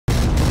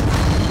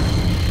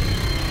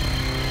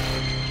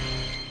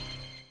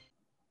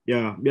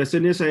Ya,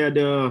 biasanya saya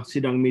ada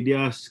sidang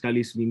media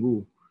sekali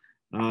seminggu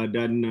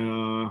dan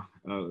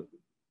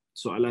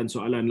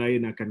soalan-soalan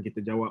lain akan kita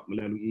jawab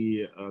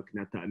melalui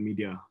kenyataan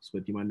media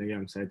seperti mana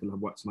yang saya telah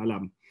buat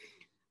semalam.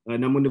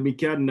 Namun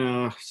demikian,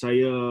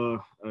 saya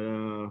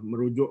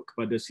merujuk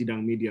kepada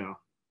sidang media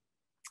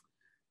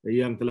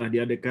yang telah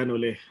diadakan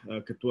oleh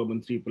Ketua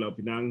Menteri Pulau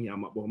Pinang Yang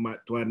Amat Berhormat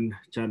Tuan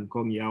Chan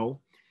Kong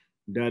Yau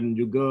dan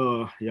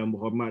juga Yang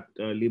Berhormat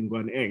Lim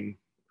Guan Eng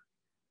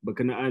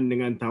berkenaan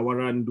dengan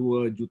tawaran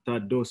 2 juta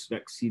dos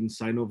vaksin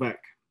Sinovac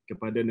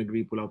kepada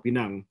negeri Pulau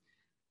Pinang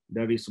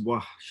dari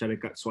sebuah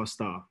syarikat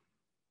swasta.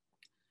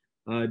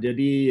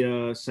 Jadi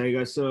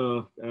saya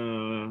rasa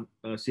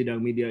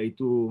sidang media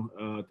itu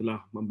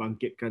telah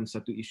membangkitkan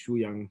satu isu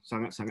yang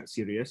sangat-sangat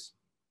serius,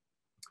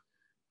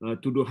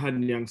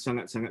 tuduhan yang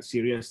sangat-sangat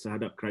serius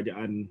terhadap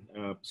kerajaan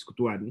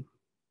persekutuan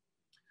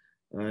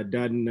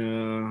dan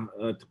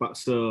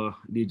terpaksa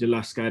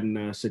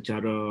dijelaskan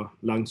secara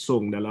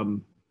langsung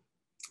dalam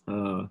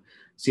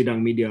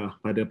sidang media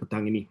pada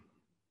petang ini.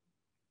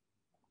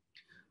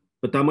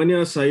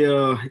 Pertamanya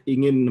saya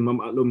ingin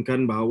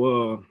memaklumkan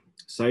bahawa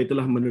saya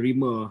telah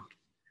menerima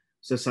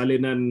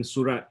sesalinan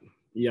surat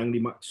yang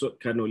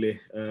dimaksudkan oleh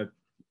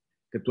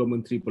Ketua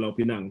Menteri Pulau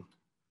Pinang,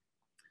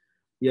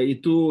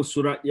 iaitu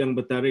surat yang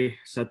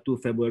bertarikh 1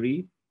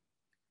 Februari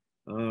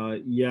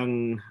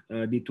yang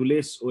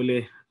ditulis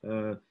oleh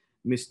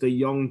Mr.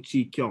 Yong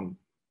Chi Kiong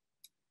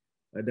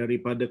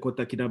daripada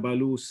Kota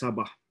Kinabalu,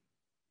 Sabah,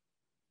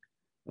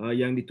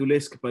 yang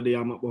ditulis kepada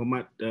Yang Amat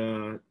Berhormat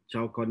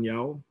Chow Kon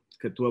Yau,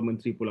 Ketua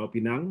Menteri Pulau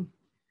Pinang,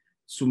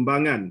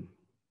 sumbangan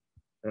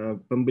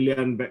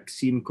pembelian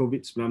vaksin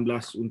COVID-19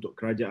 untuk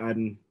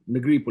kerajaan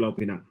negeri Pulau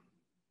Pinang.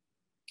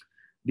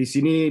 Di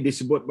sini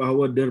disebut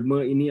bahawa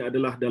derma ini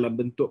adalah dalam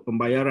bentuk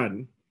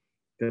pembayaran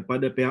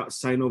kepada pihak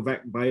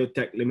Sinovac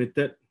Biotech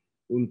Limited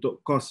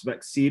untuk kos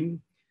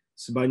vaksin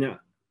sebanyak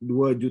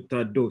 2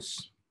 juta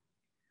dos.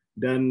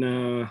 Dan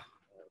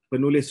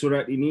penulis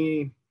surat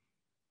ini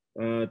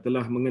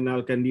telah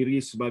mengenalkan diri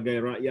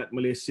sebagai rakyat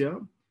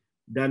Malaysia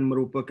dan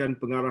merupakan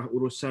pengarah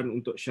urusan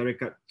untuk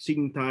syarikat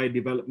Qingtai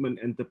Development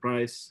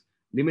Enterprise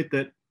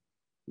Limited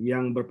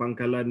yang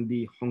berpangkalan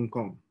di Hong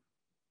Kong.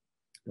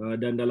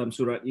 Dan dalam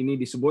surat ini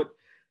disebut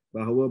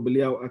bahawa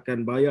beliau akan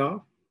bayar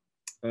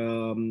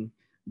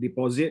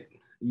deposit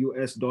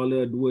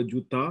 $2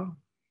 juta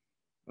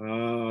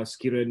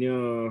sekiranya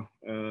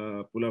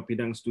Pulau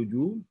Pinang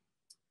setuju,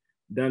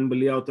 dan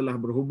beliau telah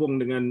berhubung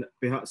dengan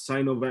pihak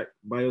Sinovac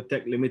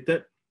Biotech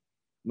Limited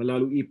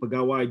melalui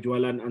pegawai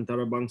jualan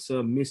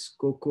antarabangsa Ms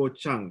Coco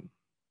Chang,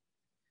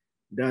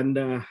 dan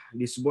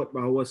disebut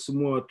bahawa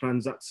semua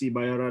transaksi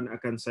bayaran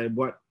akan saya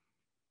buat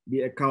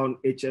di akaun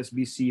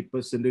HSBC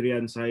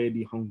persendirian saya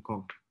di Hong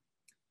Kong.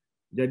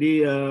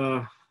 Jadi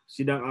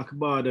sidang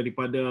akhbar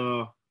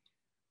daripada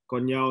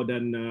Kon Yau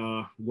dan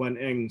Guan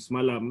Eng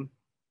semalam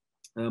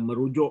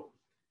merujuk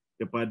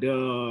kepada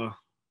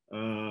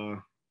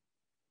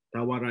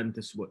tawaran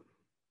tersebut.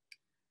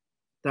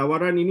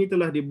 Tawaran ini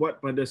telah dibuat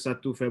pada 1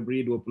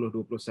 Februari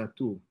 2021.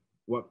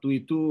 Waktu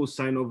itu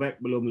Sinovac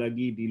belum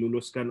lagi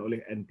diluluskan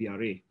oleh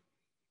NPRA.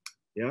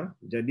 Ya,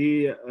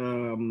 jadi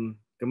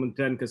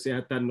Kementerian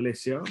Kesihatan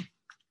Malaysia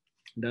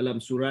dalam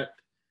surat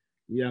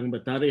yang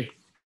bertarikh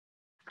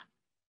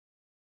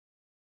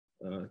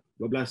 12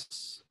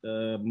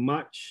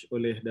 Mac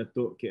oleh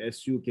Datuk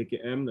KSU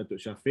KKM Datuk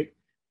Syafiq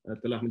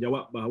telah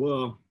menjawab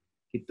bahawa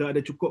kita ada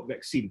cukup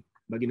vaksin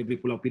bagi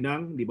negeri Pulau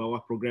Pinang di bawah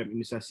program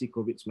imunisasi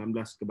COVID-19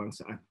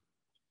 Kebangsaan.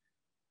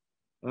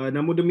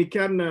 Namun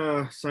demikian,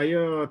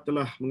 saya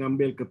telah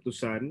mengambil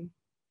keputusan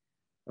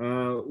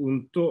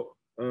untuk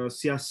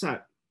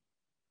siasat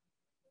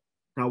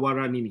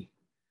tawaran ini.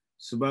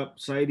 Sebab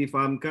saya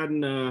difahamkan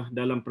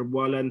dalam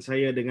perbualan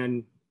saya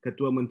dengan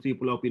Ketua Menteri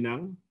Pulau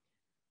Pinang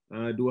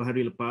 2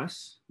 hari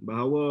lepas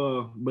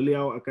bahawa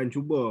beliau akan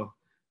cuba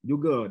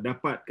juga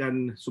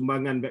dapatkan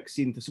sumbangan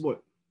vaksin tersebut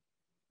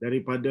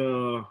daripada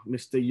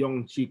Mr.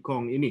 Yong Chi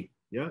Kong ini.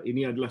 Ya,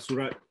 ini adalah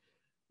surat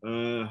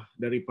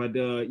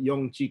daripada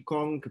Yong Chi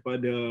Kong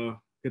kepada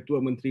Ketua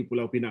Menteri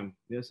Pulau Pinang.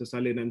 Ya,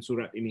 sesalinan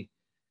surat ini.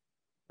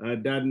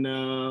 Dan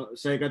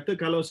saya kata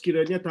kalau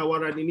sekiranya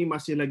tawaran ini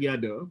masih lagi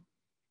ada,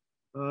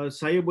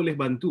 saya boleh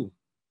bantu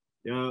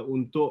ya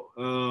untuk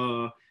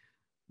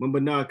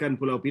membenarkan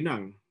Pulau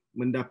Pinang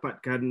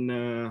mendapatkan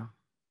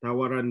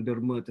tawaran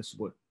derma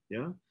tersebut.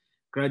 Ya,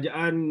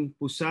 kerajaan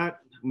pusat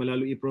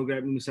melalui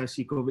program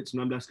imunisasi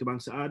COVID-19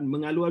 Kebangsaan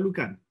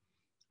mengalu-alukan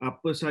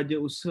apa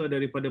saja usaha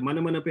daripada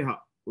mana-mana pihak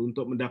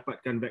untuk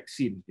mendapatkan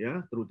vaksin,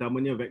 ya,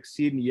 terutamanya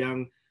vaksin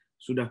yang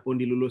sudah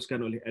pun diluluskan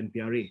oleh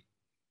NPRA.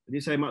 Jadi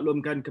saya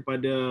maklumkan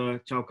kepada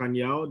Chow Kan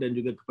Yau dan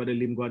juga kepada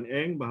Lim Guan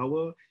Eng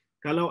bahawa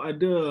kalau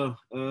ada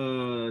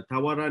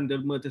tawaran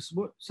derma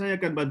tersebut, saya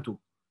akan bantu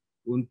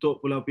untuk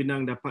Pulau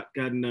Pinang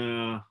dapatkan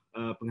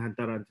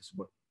penghantaran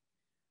tersebut.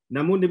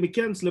 Namun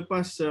demikian,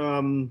 selepas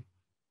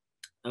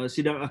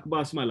sidang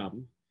akhbar semalam,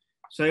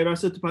 saya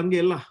rasa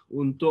terpanggillah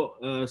untuk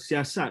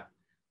siasat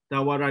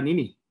tawaran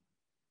ini.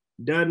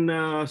 Dan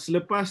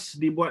selepas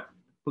dibuat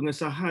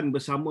pengesahan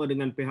bersama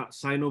dengan pihak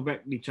Sinovac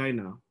di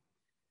China,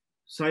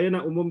 saya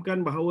nak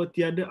umumkan bahawa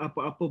tiada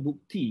apa-apa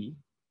bukti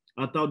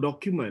atau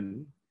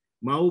dokumen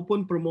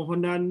maupun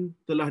permohonan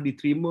telah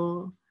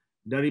diterima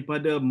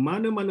daripada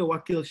mana-mana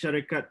wakil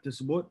syarikat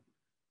tersebut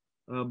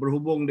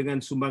berhubung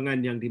dengan sumbangan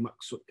yang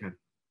dimaksudkan.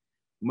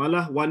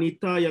 Malah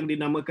wanita yang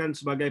dinamakan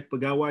sebagai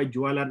pegawai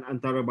jualan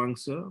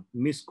antarabangsa,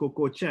 Ms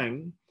Coco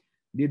Chang,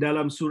 di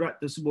dalam surat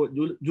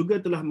tersebut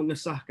juga telah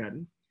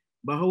mengesahkan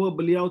bahawa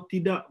beliau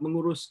tidak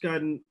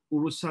menguruskan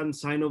urusan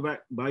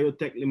Sinovac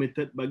Biotech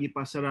Limited bagi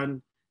pasaran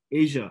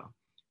Asia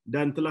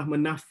dan telah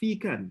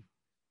menafikan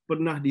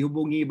pernah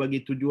dihubungi bagi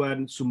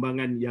tujuan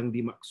sumbangan yang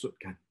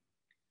dimaksudkan.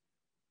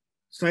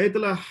 Saya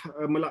telah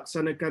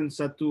melaksanakan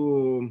satu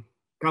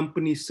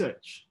company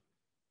search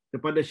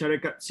kepada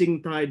syarikat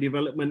Singtai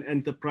Development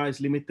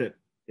Enterprise Limited,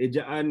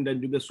 ejaan dan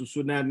juga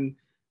susunan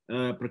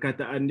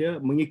perkataan dia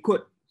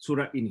mengikut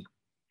surat ini.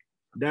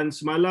 Dan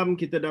semalam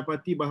kita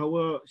dapati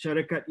bahawa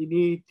syarikat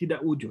ini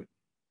tidak wujud.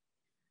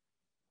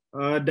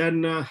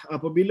 Dan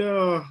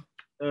apabila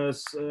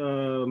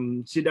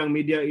sidang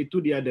media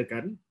itu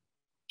diadakan,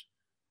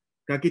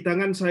 kaki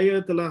tangan saya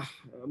telah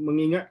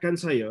mengingatkan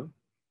saya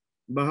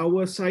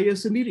bahawa saya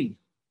sendiri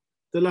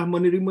telah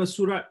menerima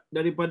surat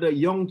daripada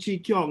Yong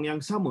Chi Kiong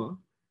yang sama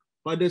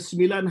pada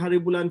 9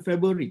 hari bulan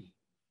Februari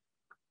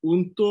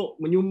untuk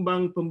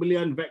menyumbang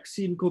pembelian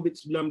vaksin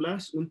COVID-19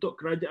 untuk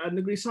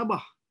kerajaan negeri Sabah.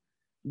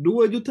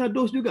 2 juta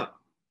dos juga.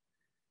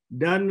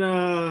 Dan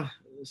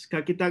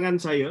kaki tangan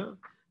saya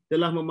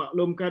telah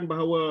memaklumkan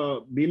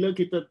bahawa bila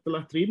kita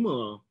telah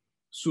terima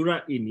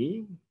surat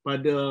ini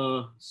pada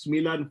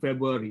 9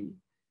 Februari,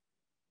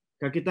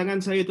 kaki tangan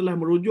saya telah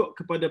merujuk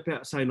kepada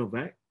pihak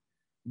Sinovac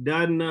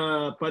dan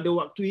pada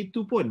waktu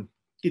itu pun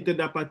kita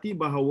dapati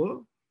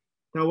bahawa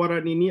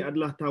tawaran ini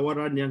adalah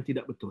tawaran yang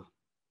tidak betul.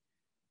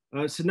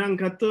 Senang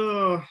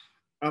kata,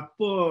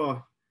 apa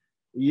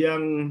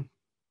yang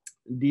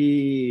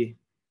ditunjuk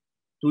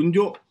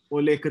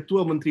oleh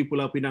Ketua Menteri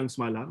Pulau Pinang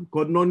semalam,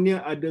 kononnya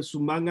ada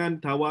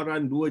sumbangan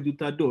tawaran 2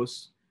 juta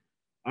dos,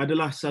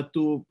 adalah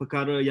satu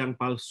perkara yang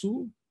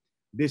palsu.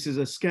 This is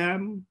a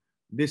scam.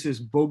 This is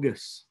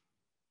bogus.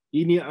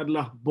 Ini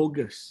adalah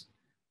bogus.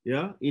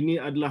 Ya, ini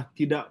adalah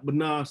tidak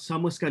benar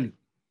sama sekali.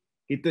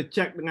 Kita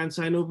cek dengan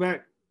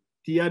Sinovac,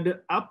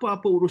 tiada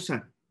apa-apa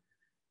urusan.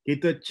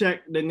 Kita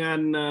cek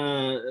dengan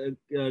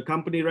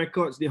company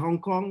records di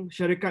Hong Kong,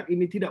 syarikat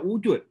ini tidak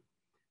wujud.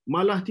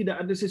 Malah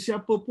tidak ada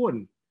sesiapa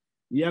pun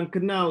yang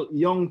kenal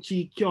Yong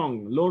Chi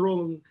Kiong,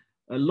 lorong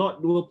lot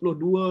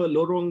 22,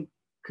 lorong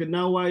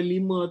Kenawai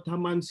 5,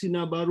 Taman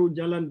Sinar Baru,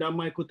 Jalan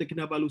Damai, Kota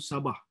Kinabalu,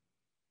 Sabah.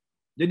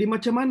 Jadi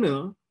macam mana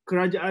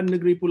kerajaan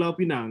negeri Pulau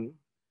Pinang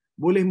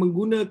boleh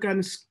menggunakan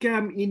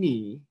skam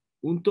ini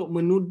untuk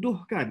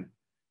menuduhkan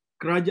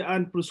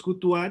kerajaan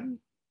persekutuan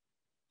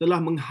telah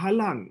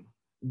menghalang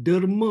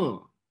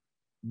derma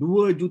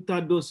 2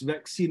 juta dos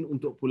vaksin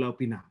untuk Pulau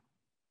Pinang.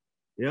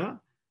 Ya,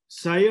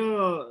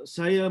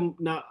 saya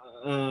nak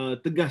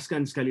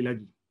tegaskan sekali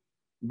lagi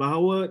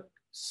bahawa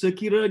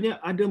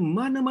sekiranya ada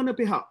mana-mana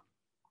pihak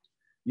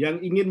yang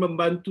ingin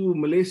membantu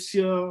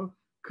Malaysia,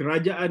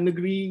 kerajaan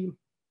negeri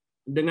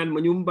dengan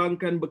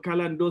menyumbangkan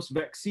bekalan dos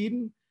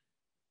vaksin,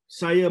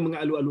 saya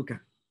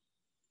mengalu-alukan.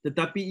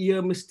 Tetapi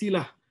ia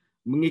mestilah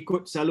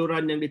mengikut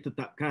saluran yang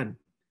ditetapkan.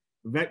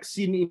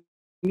 Vaksin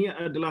ini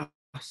adalah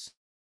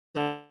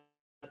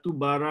satu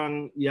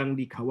barang yang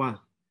dikawal.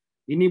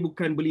 Ini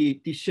bukan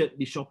beli t-shirt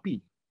di Shopee.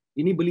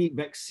 Ini beli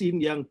vaksin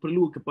yang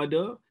perlu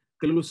kepada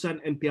kelulusan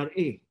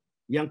MPRA,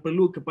 yang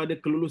perlu kepada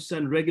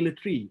kelulusan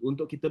regulatory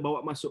untuk kita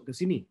bawa masuk ke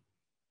sini.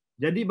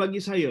 Jadi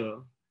bagi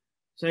saya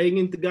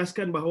ingin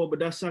tegaskan bahawa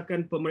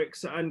berdasarkan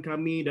pemeriksaan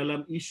kami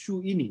dalam isu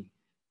ini,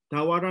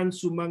 tawaran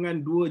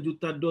sumbangan 2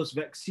 juta dos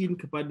vaksin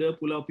kepada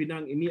Pulau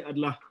Pinang ini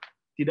adalah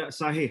tidak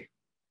sahih.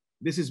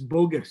 This is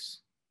bogus.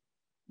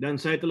 Dan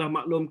saya telah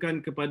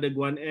maklumkan kepada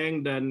Guan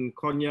Eng dan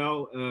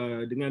Konyao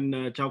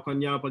dengan Chow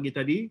Konyao pagi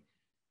tadi,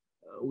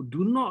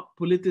 do not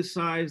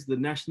politicize the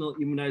National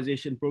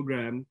Immunization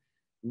Program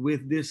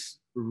with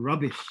this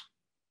rubbish.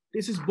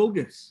 This is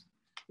bogus.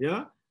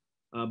 Yeah?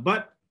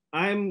 But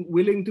I'm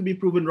willing to be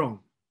proven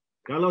wrong.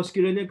 Kalau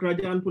sekiranya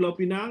kerajaan Pulau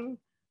Pinang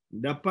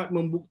dapat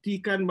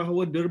membuktikan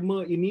bahawa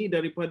derma ini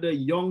daripada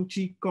Yong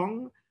Chi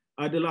Kong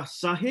adalah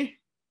sahih,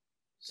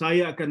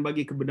 saya akan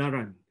bagi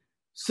kebenaran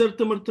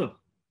serta-merta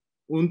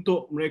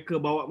untuk mereka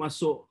bawa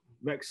masuk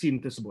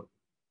vaksin tersebut.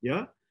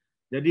 Ya,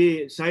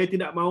 jadi saya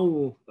tidak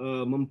mahu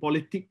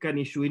mempolitikkan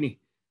isu ini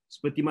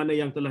seperti mana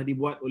yang telah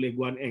dibuat oleh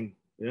Guan Eng.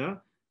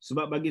 Ya,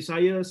 sebab bagi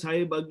saya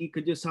bagi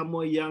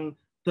kerjasama yang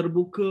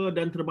terbuka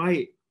dan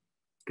terbaik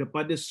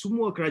kepada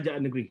semua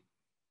kerajaan negeri,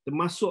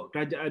 termasuk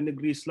kerajaan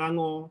negeri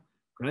Selangor,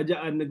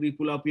 kerajaan negeri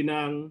Pulau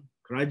Pinang,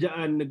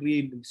 kerajaan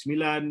negeri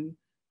Sembilan,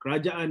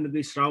 kerajaan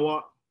negeri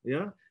Sarawak,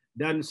 ya.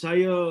 Dan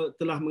saya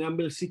telah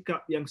mengambil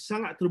sikap yang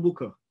sangat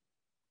terbuka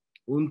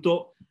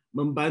untuk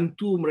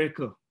membantu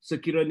mereka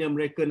sekiranya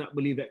mereka nak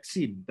beli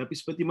vaksin. Tapi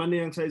seperti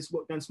mana yang saya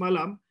sebutkan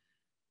semalam,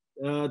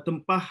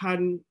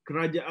 tempahan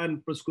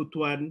kerajaan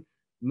persekutuan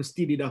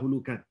mesti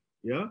didahulukan,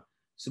 ya.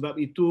 Sebab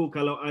itu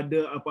kalau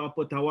ada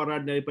apa-apa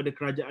tawaran daripada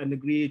kerajaan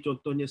negeri,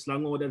 contohnya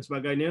Selangor dan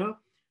sebagainya,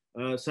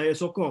 saya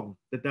sokong.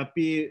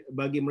 Tetapi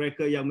bagi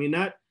mereka yang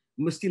minat,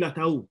 mestilah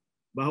tahu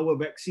bahawa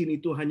vaksin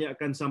itu hanya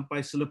akan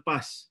sampai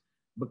selepas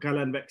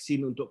bekalan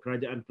vaksin untuk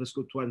kerajaan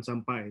persekutuan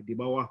sampai di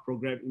bawah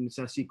program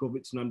imunisasi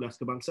COVID-19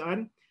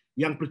 Kebangsaan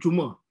yang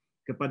percuma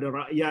kepada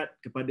rakyat,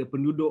 kepada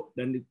penduduk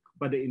dan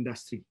kepada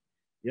industri.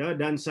 Ya,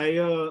 dan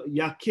saya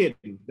yakin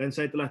dan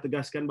saya telah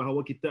tegaskan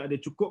bahawa kita ada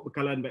cukup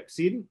bekalan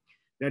vaksin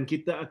dan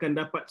kita akan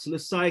dapat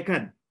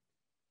selesaikan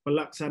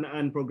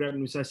pelaksanaan program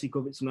imunisasi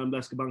COVID-19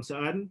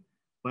 Kebangsaan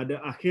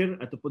pada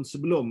akhir ataupun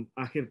sebelum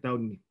akhir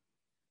tahun ini.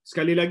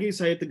 Sekali lagi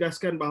saya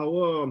tegaskan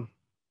bahawa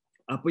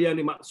apa yang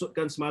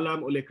dimaksudkan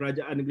semalam oleh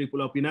Kerajaan Negeri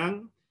Pulau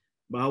Pinang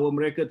bahawa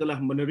mereka telah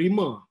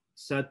menerima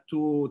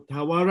satu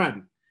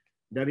tawaran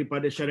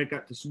daripada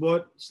syarikat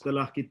tersebut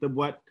setelah kita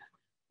buat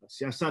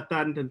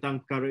siasatan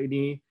tentang perkara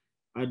ini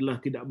adalah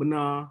tidak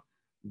benar.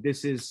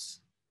 This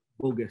is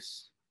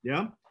bogus.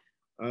 Ya,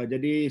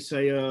 jadi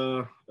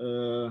saya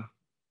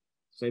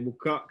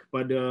buka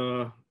kepada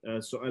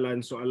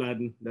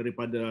soalan-soalan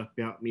daripada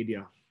pihak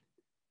media.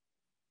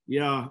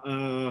 Ya,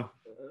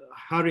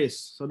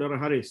 Haris, saudara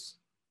Haris.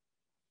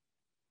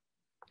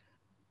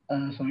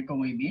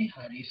 Assalamualaikum YB,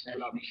 Haris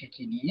dari Malaysia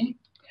Kini.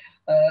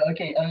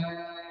 Okey,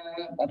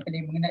 apa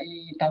ni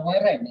mengenai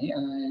tawaran ni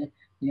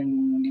yang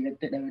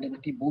dikata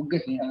berarti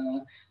bogus ni,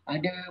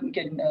 ada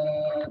mungkin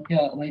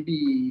pihak YB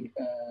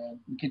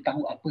mungkin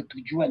tahu apa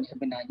tujuan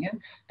sebenarnya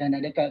dan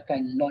adakah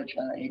akan lodge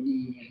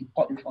any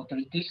report with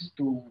authorities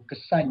to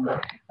kesan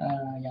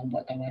yang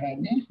buat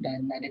tawaran ni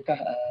dan adakah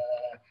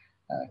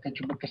akan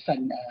cuba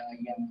kesan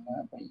yang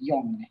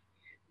Yong ni.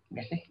 Terima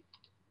kasih.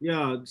 Ya,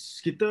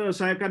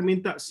 saya akan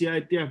minta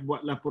CITF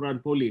buat laporan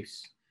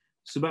polis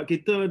sebab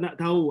kita nak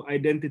tahu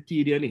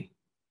identiti dia ni.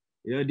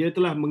 Ya, dia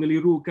telah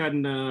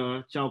mengelirukan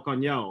Chow Kan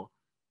Yao.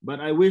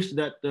 But I wish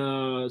that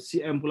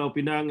CM Pulau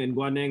Pinang and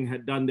Guaneng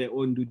had done their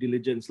own due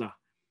diligence lah.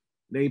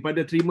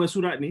 Daripada terima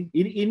surat ni,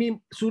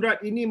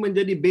 surat ini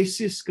menjadi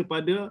basis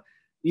kepada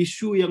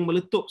isu yang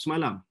meletup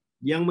semalam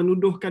yang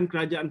menuduhkan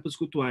kerajaan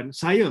persekutuan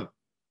saya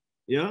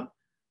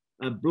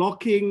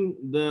blocking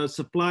the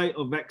supply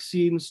of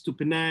vaccines to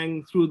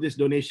Penang through this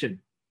donation.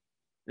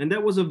 And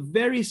that was a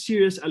very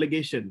serious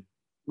allegation,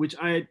 which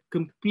I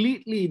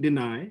completely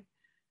deny.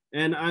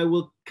 And I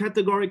will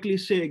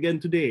categorically say again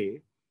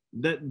today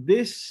that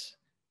this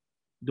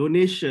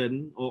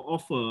donation or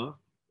offer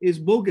is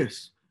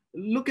bogus.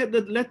 Look at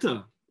the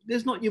letter.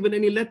 There's not even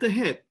any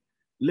letterhead.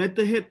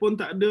 Letterhead pun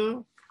tak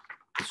ada.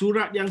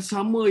 Surat yang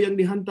sama yang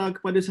dihantar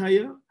kepada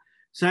saya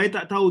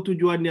tak tahu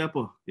tujuan dia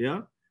apa.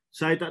 Ya,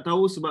 saya tak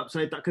tahu sebab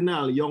saya tak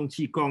kenal Yong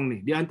Chi Kong ni.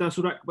 Dia hantar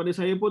surat kepada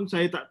saya pun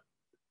saya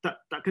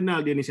tak kenal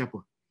dia ni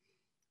siapa.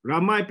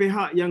 Ramai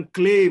pihak yang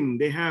claim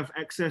they have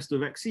access to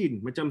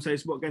vaccine. Macam saya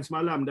sebutkan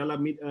semalam dalam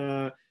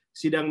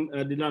sidang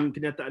dalam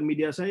kenyataan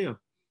media saya.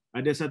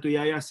 Ada satu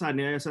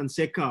yayasan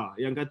Seka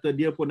yang kata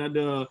dia pun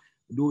ada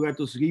 200,000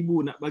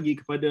 nak bagi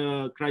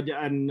kepada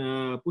kerajaan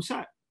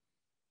pusat.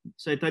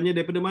 Saya tanya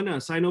daripada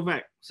mana?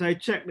 Sinovac. Saya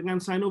cek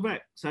dengan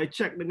Sinovac. Saya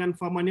cek dengan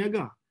Pharma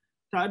Niaga.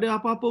 Tak ada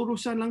apa-apa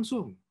urusan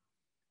langsung.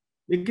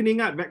 Dia kena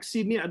ingat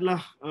vaksin ni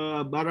adalah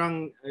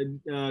barang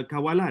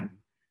kawalan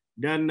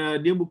dan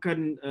dia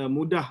bukan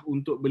mudah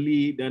untuk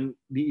beli dan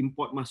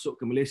diimport masuk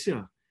ke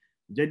Malaysia.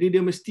 Jadi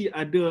dia mesti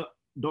ada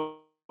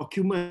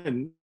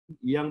dokumen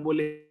yang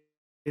boleh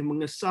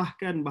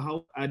mengesahkan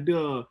bahawa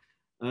ada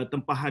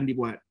tempahan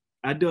dibuat,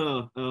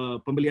 ada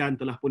pembelian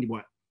telah pun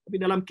dibuat. Tapi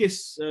dalam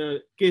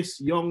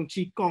kes Yong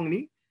Chi Kong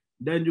ni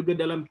dan juga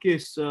dalam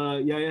kes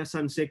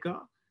Yayasan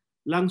Seka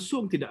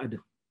langsung tidak ada.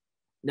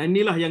 Dan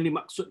inilah yang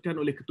dimaksudkan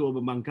oleh Ketua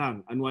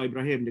Berpangkalan Anwar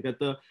Ibrahim. Dia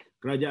kata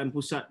kerajaan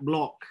pusat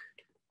blok,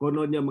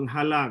 kononnya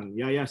menghalang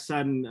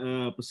yayasan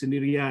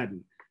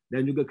persendirian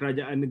dan juga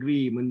kerajaan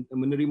negeri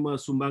menerima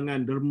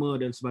sumbangan derma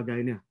dan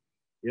sebagainya.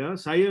 Ya,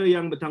 saya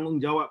yang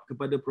bertanggungjawab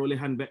kepada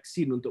perolehan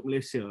vaksin untuk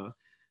Malaysia,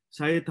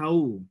 saya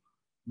tahu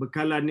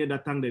bekalannya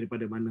datang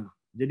daripada mana.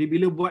 Jadi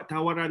bila buat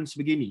tawaran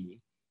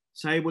sebegini,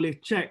 saya boleh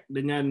cek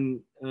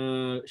dengan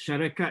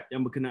syarikat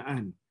yang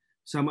berkenaan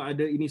sama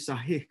ada ini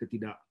sahih ke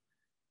tidak.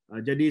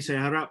 Jadi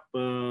saya harap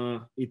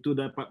itu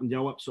dapat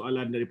menjawab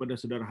soalan daripada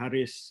saudara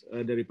Haris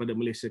daripada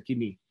Malaysia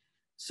Kini.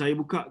 Saya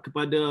buka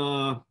kepada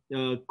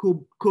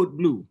Code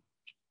Blue.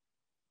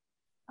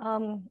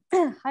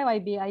 Hi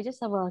YB, I just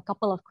have a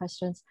couple of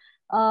questions.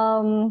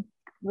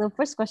 The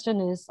first question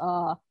is,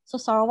 so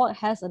Sarawak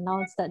has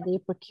announced that they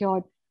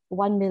procured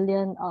 1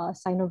 million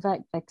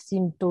Sinovac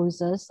vaccine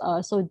doses.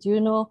 So do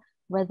you know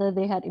whether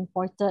they had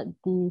imported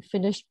the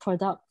finished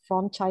product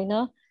from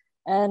China?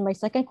 And my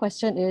second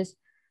question is,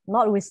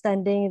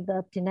 notwithstanding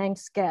the Penang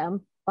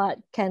scam, but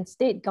can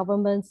state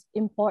governments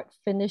import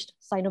finished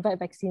Sinovac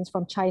vaccines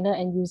from China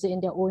and use it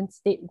in their own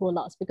state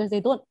rollouts? Because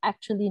they don't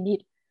actually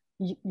need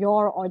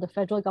your or the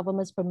federal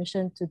government's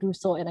permission to do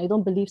so. And I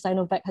don't believe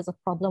Sinovac has a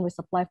problem with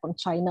supply from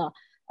China.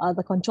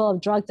 The Control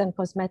of Drugs and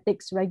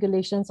Cosmetics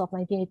Regulations of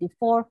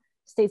 1984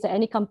 states that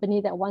any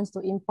company that wants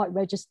to import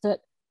registered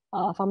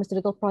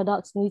pharmaceutical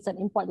products needs an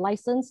import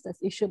license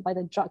that's issued by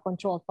the Drug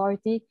Control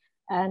Authority.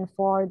 And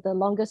for the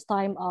longest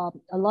time,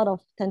 a lot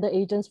of tender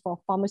agents for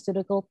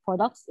pharmaceutical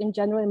products in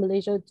general in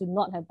Malaysia do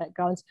not have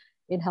backgrounds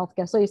in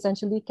healthcare. So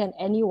essentially, can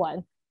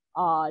anyone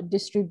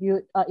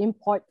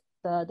import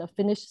the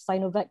finished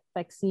Sinovac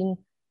vaccine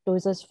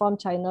doses from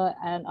China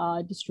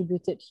and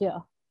distribute it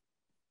here?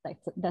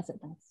 That's it.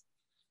 Thanks.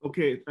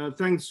 Okay,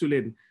 thanks,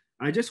 Sulin.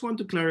 I just want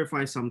to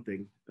clarify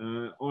something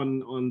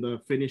on the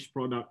finished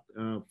product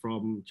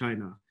from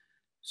China.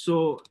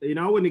 So in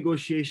our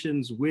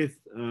negotiations with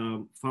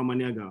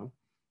Pharmaniaga,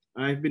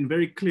 I've been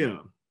very clear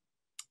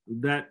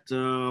that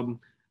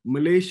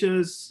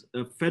Malaysia's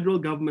federal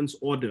government's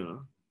order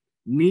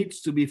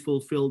needs to be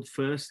fulfilled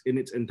first in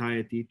its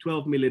entirety,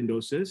 12 million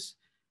doses,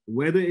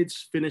 whether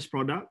it's finished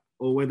product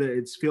or whether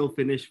it's fill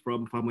finish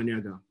from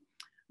Pharmaniaga.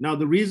 Now,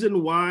 the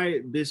reason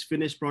why this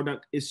finished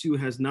product issue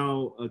has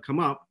now come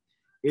up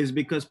is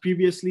because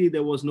previously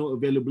there was no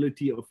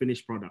availability of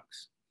finished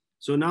products.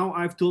 So now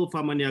I've told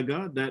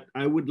Pharmaniaga that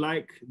I would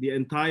like the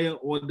entire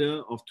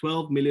order of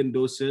 12 million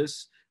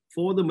doses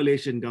for the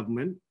Malaysian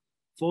government,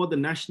 for the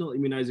National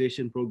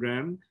Immunization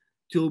Program,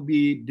 to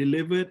be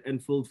delivered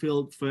and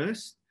fulfilled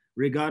first,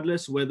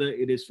 regardless whether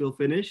it is fill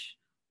finish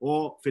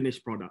or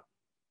finished product.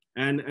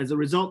 And as a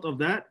result of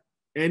that,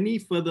 any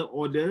further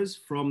orders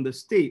from the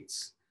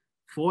states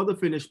for the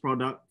finished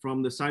product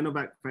from the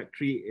Sinovac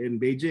factory in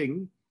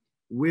Beijing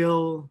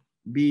will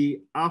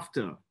be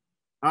after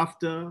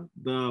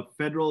the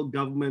federal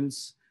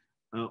government's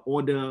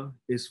order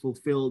is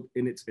fulfilled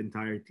in its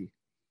entirety.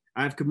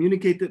 I've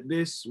communicated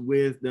this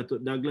with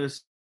Datuk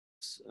Douglas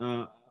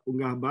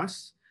Unggah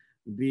Bas,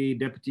 the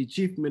Deputy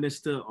Chief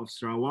Minister of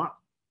Sarawak,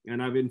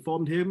 and I've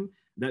informed him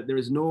that there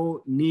is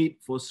no need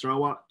for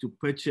Sarawak to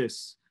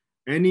purchase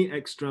any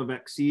extra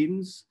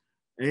vaccines,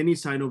 any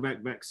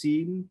Sinovac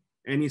vaccine,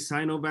 any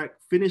Sinovac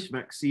finished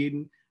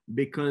vaccine,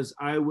 because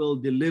I will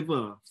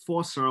deliver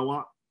for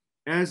Sarawak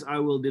as I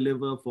will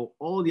deliver for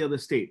all the other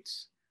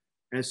states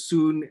as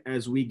soon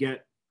as we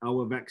get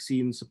our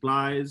vaccine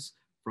supplies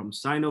from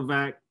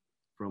Sinovac,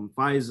 from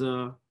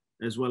Pfizer,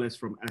 as well as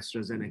from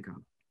AstraZeneca.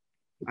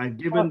 I've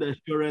given the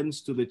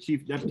assurance to the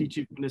Deputy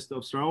Chief Minister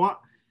of Sarawak,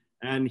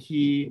 and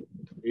he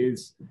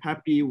is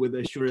happy with the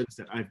assurance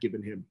that I've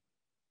given him.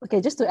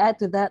 Okay, just to add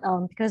to that,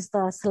 because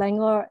the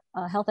Selangor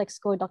Health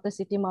Exco, Dr.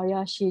 Siti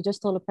Maria, she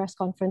just told a press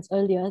conference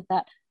earlier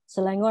that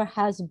Selangor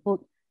has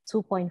booked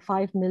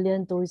 2.5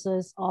 million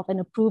doses of an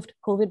approved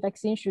COVID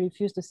vaccine. She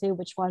refused to say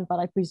which one, but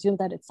I presume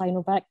that it's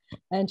Sinovac.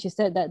 And she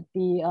said that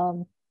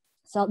the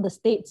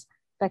state's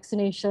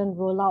vaccination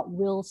rollout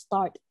will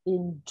start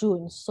in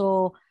June.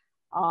 So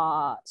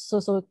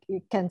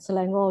can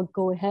Selangor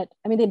go ahead?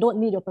 I mean, they don't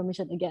need your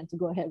permission again to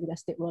go ahead with their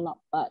state rollout,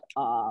 but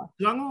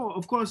Selangor,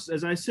 of course,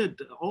 as I said,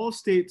 all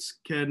states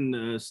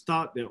can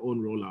start their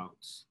own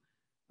rollouts.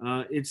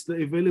 It's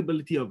the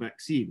availability of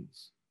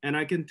vaccines. And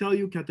I can tell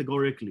you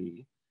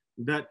categorically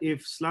that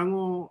if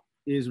Selangor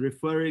is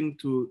referring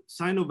to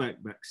Sinovac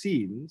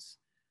vaccines,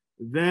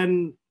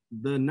 then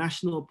the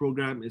national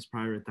program is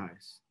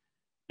prioritized.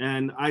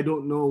 And I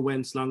don't know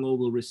when Selangor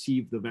will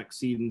receive the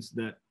vaccines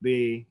that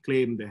they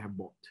claim they have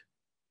bought.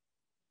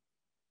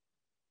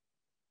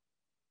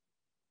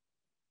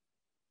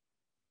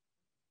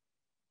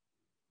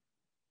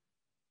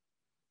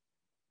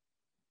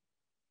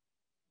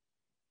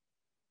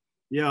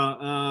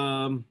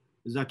 Yeah,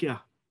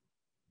 Zakia.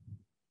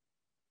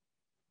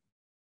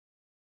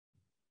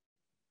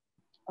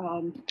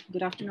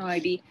 Good afternoon,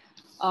 IB.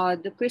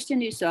 The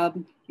question is,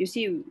 you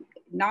see,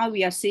 now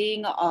we are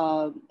seeing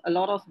a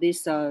lot of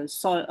this,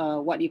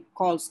 what you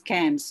call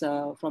scams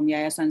from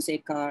Yayasan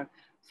Sekar,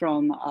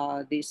 from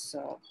this,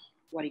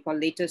 what you call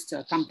latest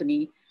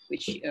company,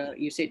 which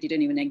you said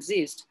didn't even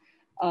exist.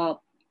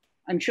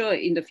 I'm sure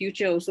in the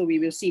future also we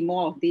will see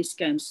more of these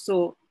scams.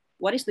 So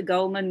what is the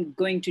government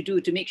going to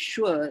do to make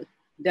sure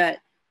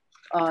that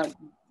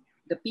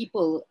the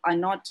people are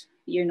not,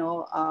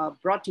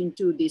 brought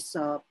into this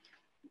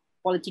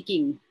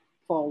politicking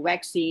for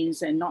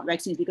vaccines and not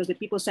vaccines, because the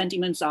people's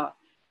sentiments are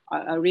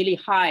really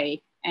high,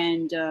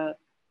 and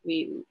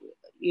we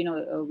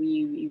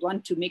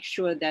want to make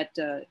sure that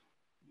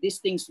these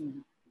things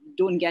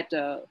don't get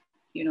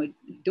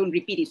don't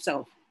repeat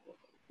itself.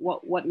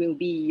 What will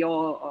be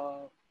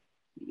your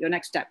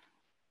next step?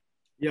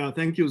 Yeah,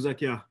 thank you,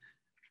 Zakia.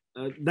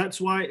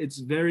 That's why it's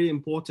very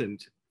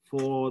important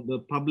for the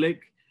public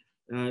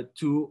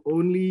to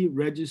only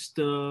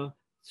register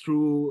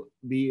through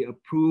the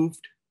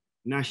approved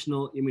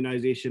National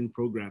Immunization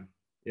Program.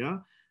 Yeah,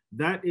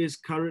 that is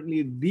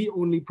currently the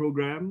only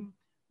program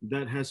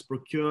that has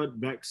procured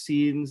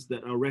vaccines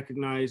that are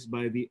recognized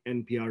by the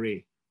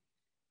NPRA.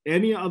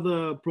 Any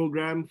other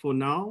program for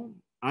now,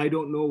 I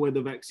don't know where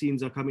the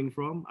vaccines are coming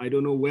from. I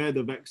don't know where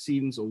the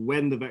vaccines or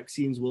when the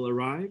vaccines will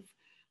arrive,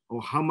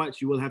 or how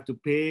much you will have to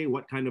pay,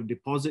 what kind of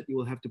deposit you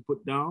will have to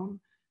put down.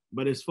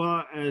 But as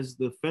far as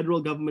the federal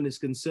government is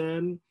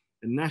concerned,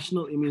 the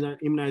National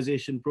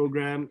Immunization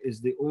Program is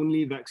the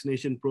only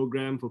vaccination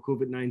program for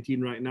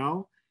COVID-19 right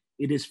now.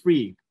 It is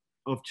free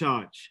of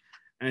charge,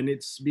 and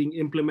it's being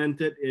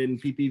implemented in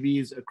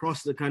PPVs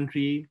across the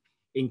country.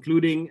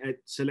 including at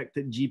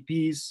selected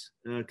GPs,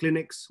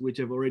 clinics, which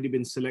have already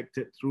been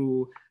selected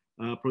through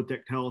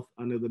Protect Health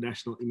under the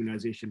National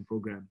Immunization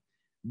Program.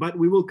 But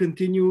we will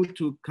continue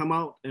to come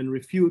out and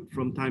refute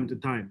from time to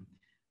time.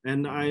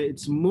 And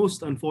it's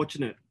most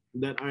unfortunate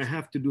that I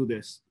have to do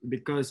this,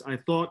 because I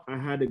thought I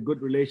had a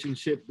good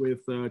relationship with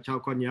Chow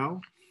Kwan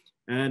Yao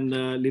and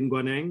Lim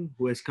Guan Eng,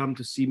 who has come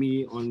to see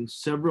me on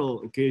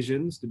several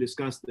occasions to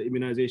discuss the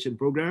immunization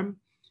program,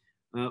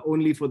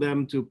 only for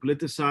them to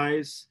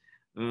politicize,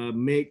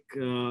 make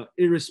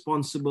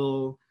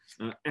irresponsible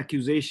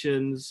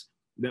accusations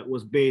that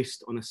was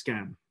based on a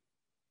scam.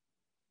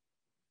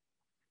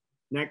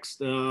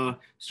 Next,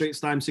 Straits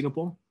Times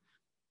Singapore.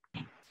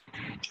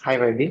 Hi,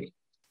 Ravi.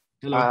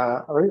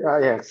 Hello.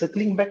 Yeah,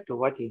 circling back to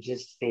what you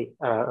just said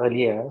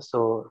earlier,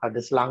 so the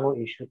Selangor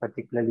issue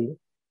particularly,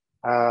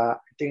 I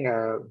think,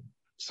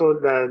 so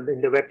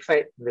in the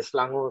website, the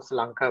Selangor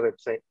Selangka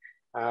website,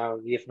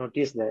 we have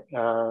noticed that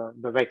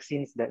the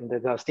vaccines that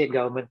the state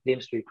government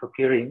claims to be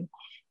procuring,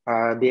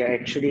 they are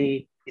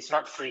actually, it's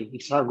not free.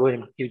 It's not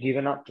going to be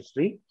given out to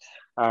free.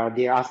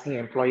 They are asking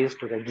employers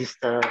to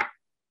register,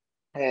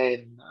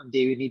 and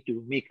they will need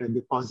to make a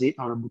deposit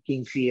or a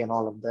booking fee and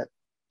all of that.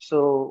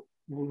 So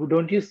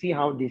don't you see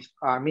how this,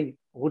 I mean,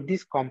 would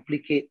this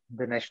complicate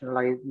the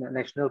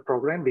national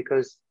program?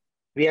 Because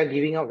we are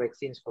giving out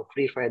vaccines for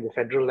free at the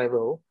federal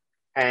level,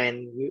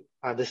 and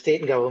the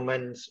state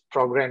government's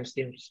program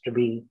seems to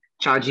be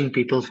charging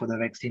people for the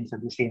vaccines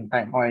at the same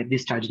time, or at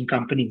least charging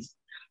companies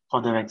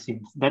for the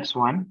vaccines. That's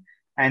one.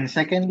 And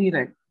secondly,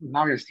 like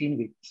now we've seen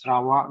with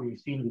Sarawak, we've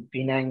seen with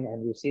Penang,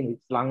 and we've seen with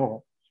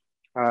Selangor,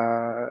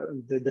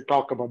 the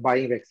talk about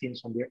buying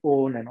vaccines on their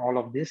own and all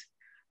of this.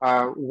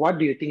 What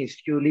do you think is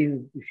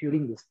fueling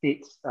the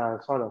states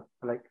sort of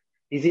like,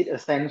 is it a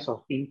sense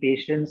of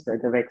impatience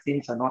that the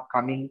vaccines are not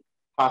coming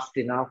fast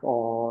enough,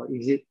 or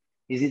is it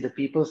the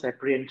people's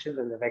apprehension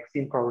that the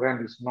vaccine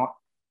program is not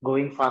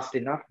going fast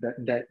enough,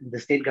 that the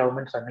state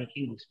governments are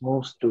making these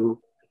moves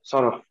to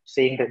sort of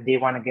saying that they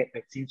want to get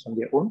vaccines on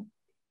their own?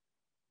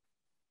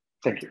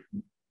 Thank you.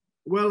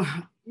 Well,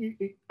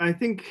 I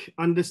think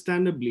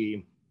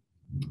understandably,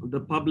 the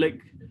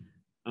public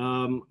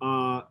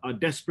are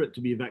desperate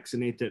to be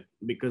vaccinated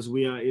because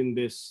we are in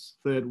this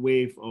third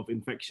wave of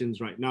infections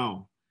right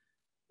now.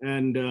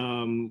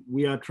 And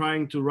we are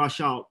trying to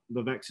rush out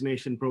the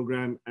vaccination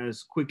program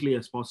as quickly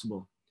as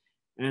possible.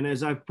 And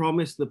as I've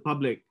promised the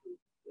public,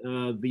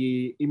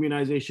 the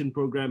immunization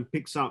program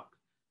picks up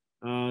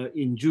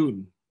in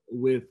June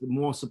with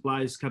more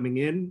supplies coming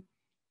in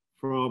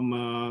from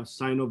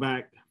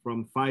Sinovac,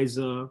 from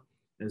Pfizer,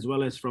 as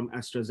well as from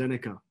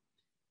AstraZeneca.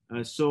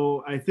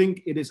 So I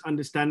think it is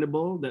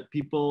understandable that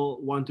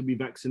people want to be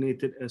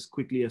vaccinated as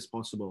quickly as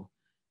possible.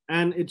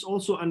 And it's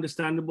also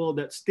understandable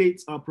that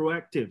states are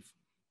proactive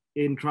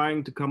in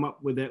trying to come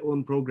up with their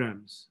own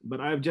programs. But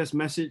I've just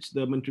messaged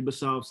the Menteri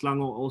Besar of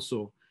Selangor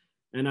also,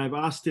 and I've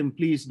asked him,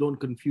 please don't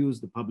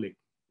confuse the public.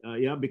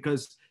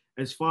 Because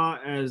as far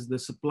as the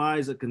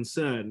supplies are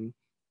concerned,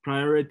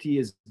 priority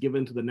is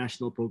given to the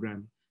national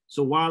program.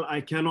 So while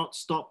I cannot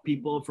stop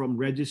people from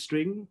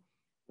registering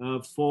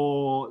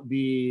for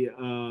the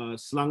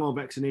Selangor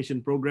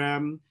vaccination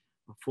program,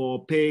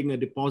 for paying a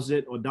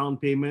deposit or down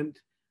payment,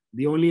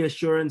 the only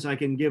assurance I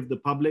can give the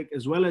public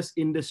as well as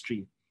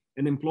industry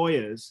and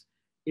employers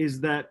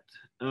is that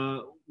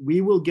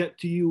we will get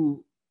to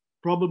you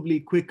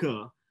probably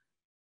quicker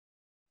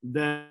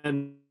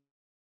than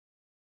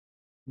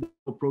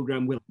the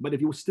program will. But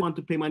if you still want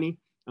to pay money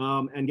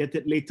and get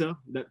it later,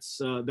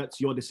 that's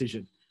your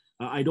decision.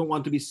 I don't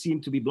want to be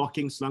seen to be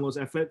blocking Selangor's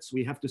efforts.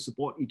 We have to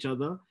support each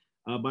other.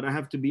 But I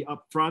have to be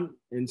upfront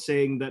in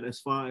saying that as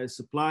far as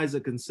supplies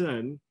are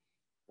concerned,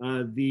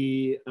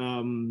 the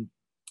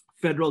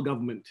federal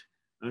government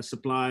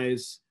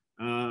supplies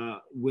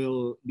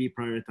will be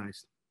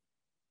prioritized.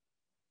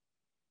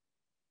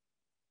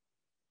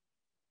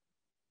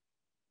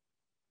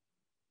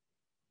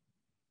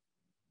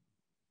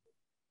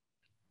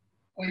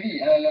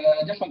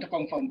 I just want to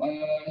confirm.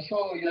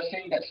 So you're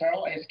saying that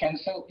Sarawak has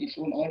cancelled its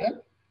own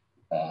order?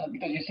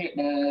 Because you said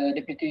the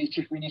Deputy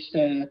Chief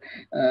Minister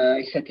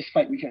is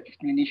satisfied with your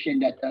explanation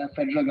that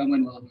federal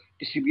government will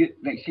distribute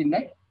vaccine,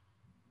 right?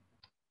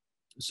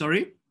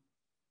 Sorry?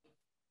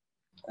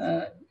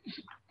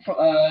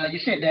 You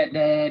said that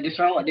the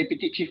Sarawak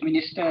Deputy Chief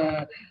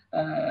Minister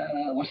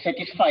was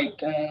satisfied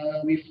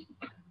with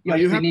your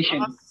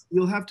explanation.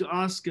 You'll have to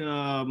ask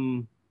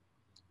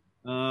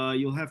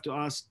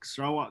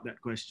Sarawak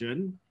that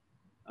question.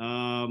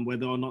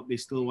 Whether or not they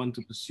still want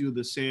to pursue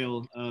the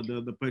sale,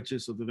 the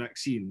purchase of the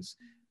vaccines.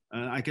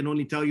 I can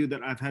only tell you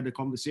that I've had a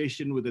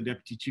conversation with the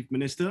Deputy Chief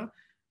Minister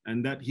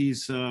and that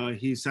he's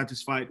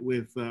satisfied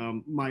with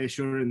my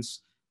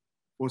assurance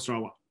for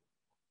Sarawak.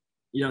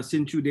 Yeah,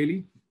 Sinchu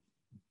Daily.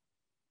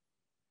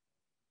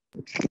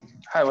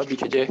 Hi,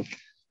 BKJ.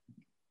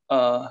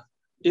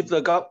 If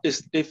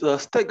the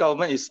state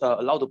government is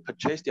allowed to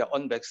purchase their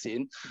own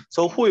vaccine,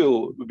 so who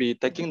will be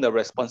taking the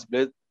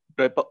responsibility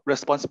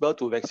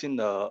to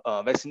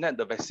vaccinate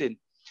the vaccine?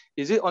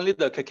 Is it only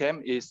the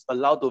KKM is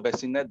allowed to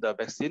vaccinate the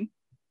vaccine?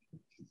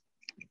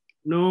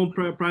 No,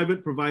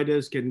 private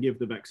providers can give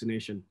the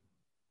vaccination.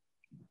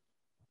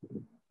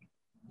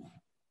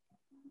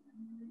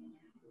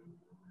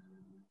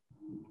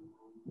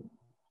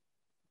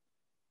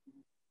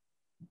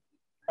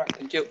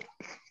 Thank you.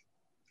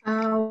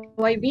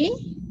 YB?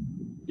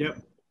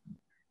 Yep.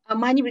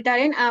 Mahani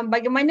bertanya,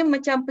 bagaimana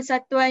macam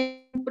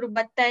Persatuan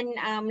Perubatan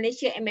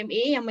Malaysia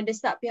MMA yang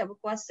mendesak pihak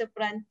berkuasa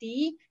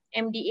peranti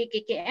MDA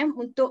KKM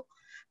untuk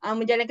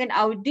menjalankan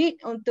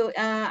audit untuk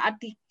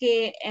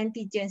artikel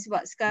antigen,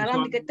 sebab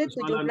sekarang dikata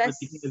 17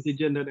 artikel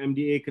antigen dan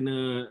MDA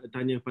kena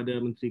tanya pada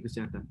Menteri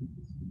Kesihatan.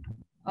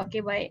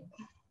 Okey, baik.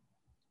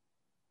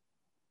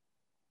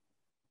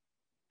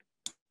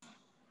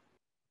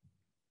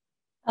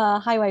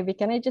 Hi, YB.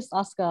 Can I just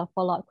ask a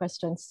follow-up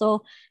question?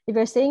 So if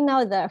you're saying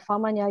now that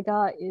Pharma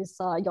Niaga is,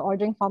 you're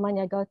ordering Pharma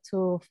Niaga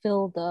to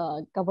fill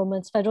the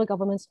federal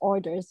government's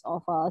orders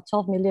of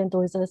 12 million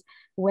doses,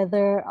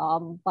 whether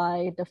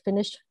by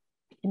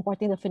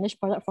importing the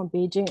finished product from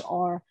Beijing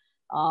or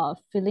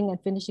filling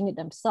and finishing it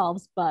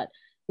themselves. But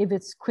if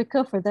it's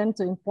quicker for them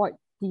to import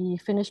the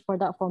finished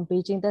product from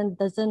Beijing, then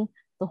doesn't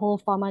the whole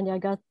Pharma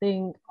Niaga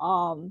thing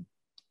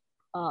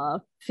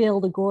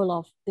fail the goal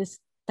of this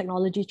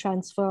technology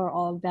transfer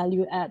or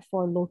value add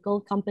for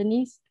local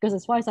companies? Because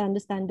as far as I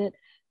understand it,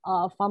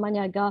 Pharma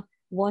Niaga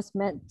was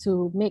meant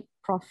to make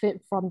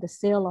profit from the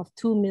sale of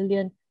 2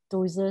 million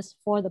doses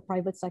for the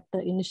private sector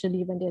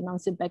initially when they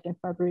announced it back in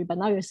February. But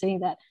now you're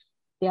saying that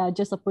they are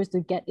just supposed to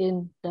get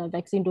in the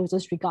vaccine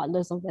doses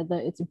regardless of whether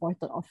it's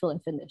imported or fill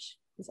and finish.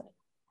 Is that?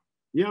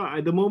 Yeah,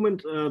 at the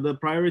moment, the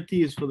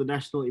priority is for the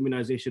National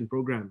Immunization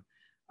Program.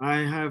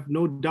 I have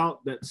no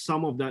doubt that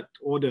some of that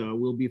order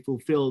will be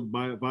fulfilled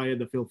via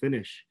the fill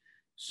finish.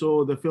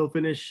 So the fill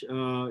finish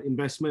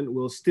investment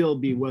will still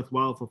be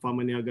worthwhile for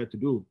Pharma Niaga to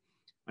do.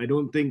 I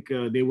don't think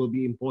they will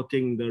be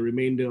importing the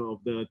remainder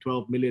of the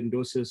 12 million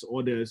doses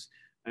orders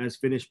as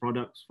finished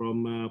products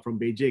from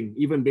Beijing.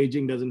 Even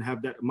Beijing doesn't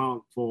have that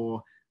amount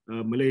for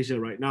Malaysia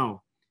right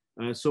now.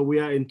 So we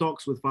are in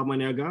talks with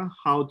Pharma Niaga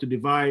how to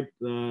divide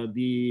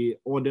the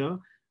order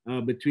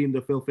between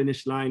the fill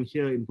finish line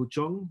here in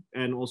Puchong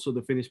and also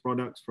the finished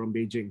products from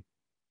Beijing.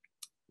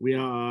 We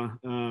are,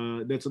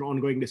 that's an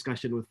ongoing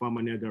discussion with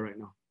Pharma Niaga right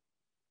now.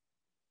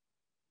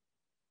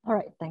 All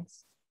right,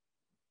 thanks.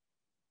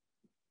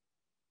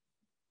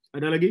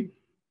 Ada lagi?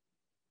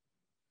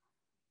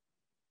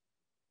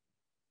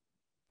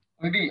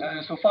 Maybe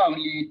so far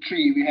only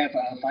three. We have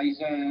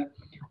Pfizer,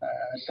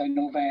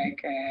 Sinovac,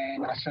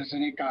 and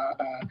AstraZeneca.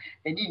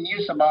 Any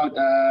news about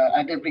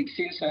other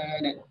vaccines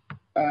that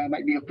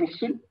might be approved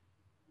soon?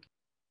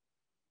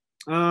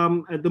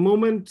 At the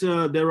moment,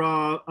 there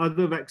are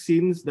other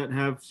vaccines that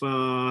have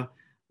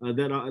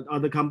that are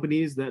other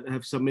companies that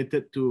have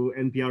submitted to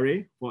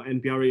NPRA for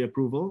NPRA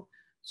approval.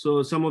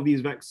 So some of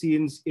these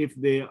vaccines, if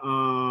they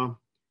are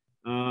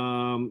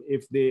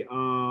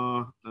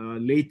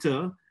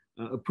later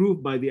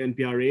approved by the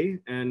NPRA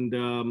and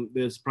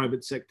there's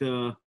private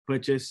sector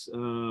purchase,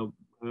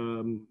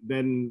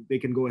 then they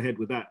can go ahead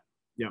with that.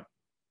 Yeah.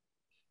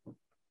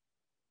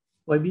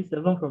 YB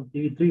Selvam from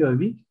TV3,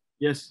 YB.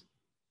 Yes.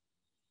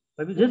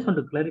 YB, just want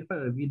to clarify,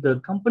 YB, the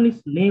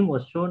company's name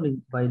was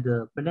shown by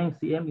the Penang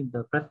CM in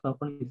the press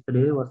conference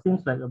yesterday. It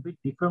seems like a bit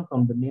different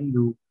from the name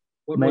you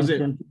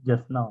mentioned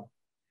just now.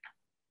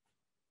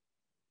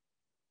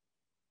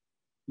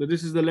 But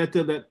this is the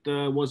letter that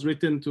was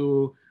written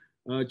to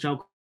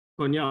Chow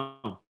Kon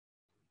Yeow.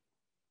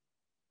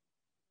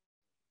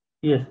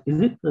 Yes, is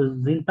it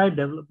Zintai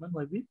Development,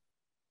 YB?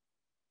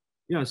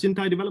 Yeah,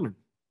 Zintai Development.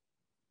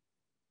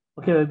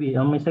 Okay, YB.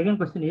 My second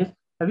question is,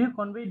 have you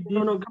conveyed this?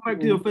 No, come back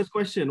to your first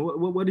question.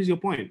 What is your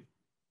point?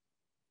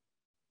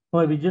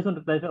 Oh, we just want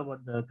to clarify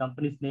about the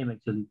company's name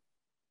actually.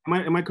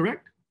 Am I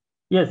correct?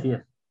 Yes,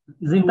 yes.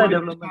 Zintai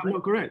Development. I'm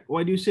not correct.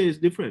 Why do you say it's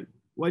different?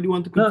 Why do you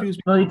want to confuse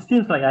me? No, it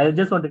seems like I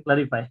just want to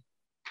clarify.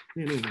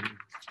 No.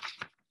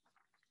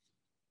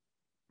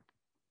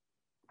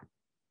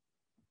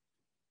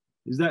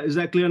 Is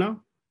that clear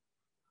now?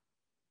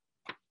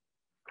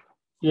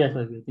 Yes,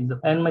 I think so.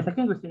 And my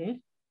second question is,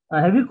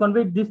 have you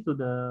conveyed this to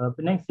the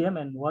Penang CM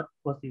and what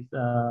was his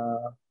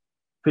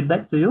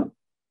feedback to you?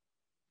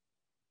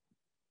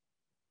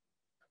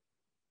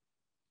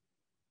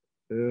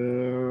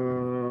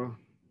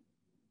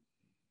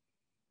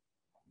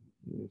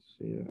 Let's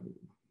see.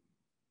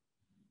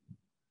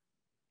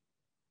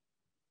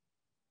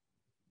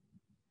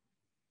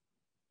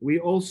 We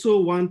also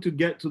want to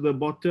get to the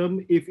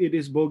bottom. If it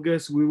is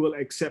bogus, we will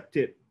accept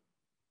it.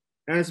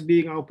 As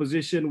being our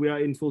position, we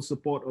are in full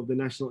support of the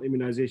National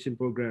Immunization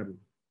Program.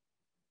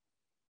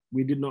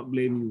 We did not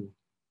blame you.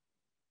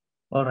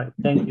 All right,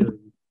 thank you.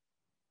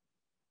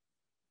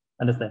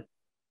 Understand.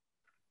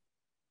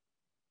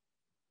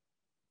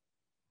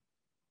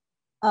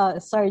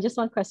 Sorry, just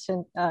one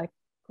question.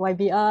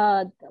 YB,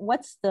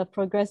 what's the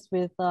progress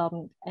with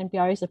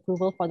NPRA's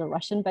approval for the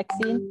Russian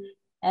vaccine?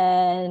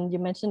 And you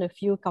mentioned a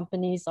few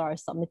companies are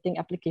submitting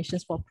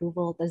applications for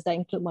approval. Does that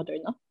include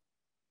Moderna?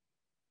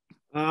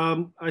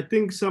 I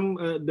think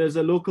there's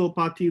a local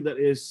party that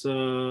is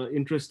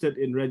interested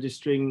in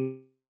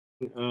registering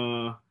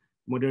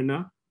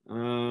Moderna,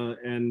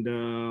 and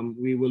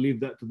we will leave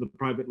that to the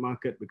private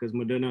market because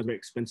Moderna is a very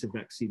expensive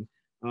vaccine.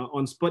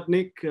 On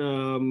Sputnik,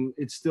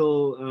 it's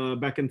still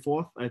back and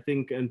forth. I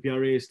think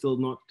NPRA is still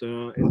not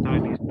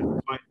entirely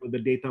satisfied with the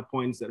data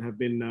points that have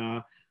been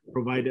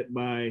provided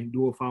by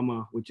Duo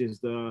Pharma, which is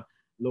the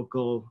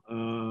local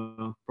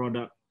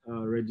product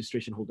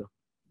registration holder.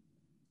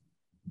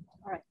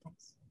 All right,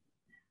 thanks.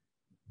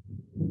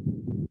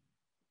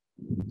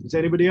 Is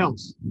there anybody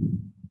else?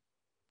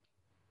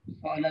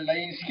 Soalan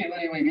lain sikit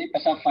boleh maybe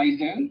pasal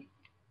Pfizer.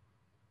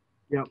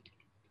 Yeah.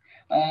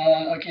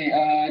 Okay,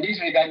 this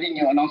is regarding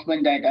your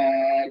announcement that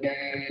the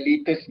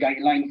latest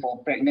guideline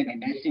for pregnant and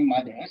nursing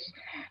mothers.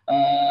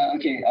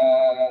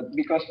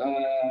 Because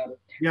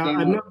yeah,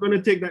 I'm not going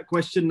to take that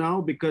question now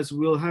because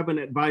we'll have an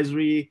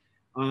advisory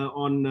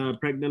on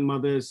pregnant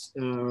mothers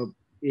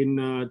in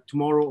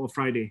tomorrow or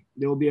Friday.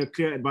 There will be a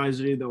clear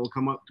advisory that will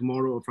come up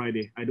tomorrow or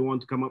Friday. I don't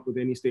want to come up with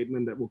any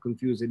statement that will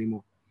confuse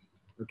anymore.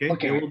 Okay.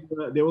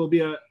 There will be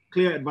a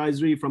clear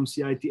advisory from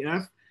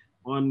CITF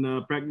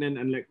on pregnant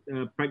and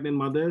pregnant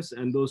mothers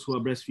and those who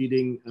are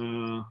breastfeeding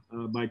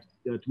by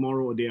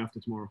tomorrow or day after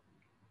tomorrow.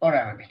 All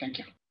right. Thank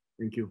you.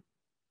 Thank you.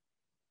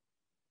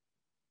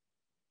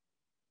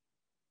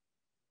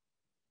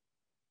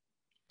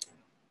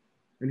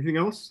 Anything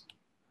else?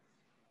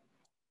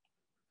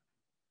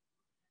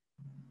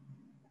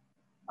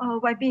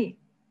 YB.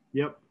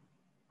 Yep.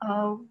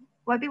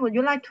 YB, would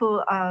you like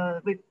to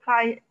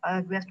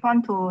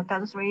respond to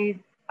Tan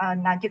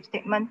Najib's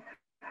statement?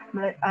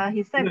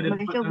 He said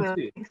Malaysia will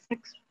take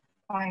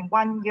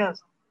 6.1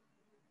 years.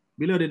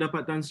 Bila dia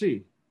dapat Tan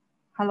Sri?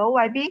 Hello,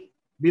 YB?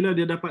 Bila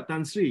dia dapat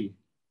Tan Sri?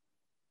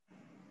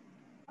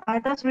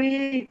 Tan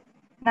Sri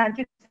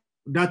Najib.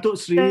 Datuk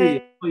Sri.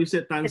 Oh, you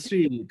said Tan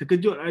Sri.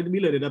 Terkejut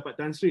bila dia dapat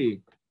Tan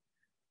Sri.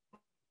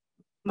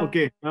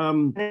 Okay.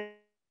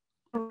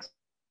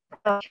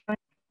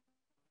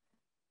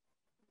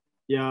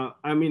 Yeah,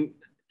 I mean,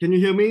 can you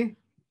hear me,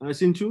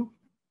 Sinchu?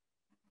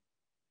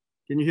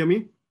 Can you hear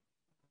me?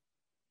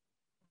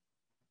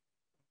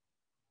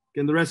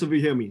 Can the rest of you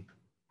hear me?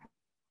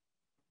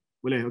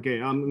 Boleh,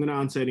 okay, I'm going to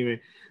answer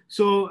anyway.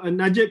 So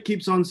Najib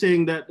keeps on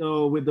saying that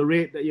with the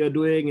rate that you're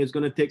doing, it's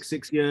going to take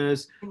 6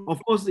 years.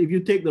 Of course, if you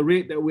take the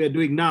rate that we're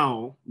doing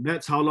now,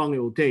 that's how long it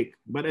will take.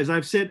 But as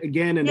I've said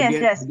again and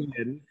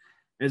again,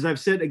 as I've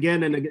said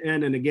again and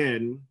again and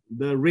again,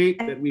 the rate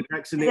that we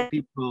vaccinate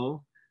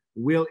people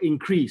will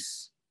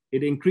increase.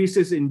 It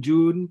increases in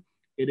June,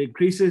 it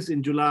increases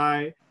in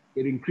July,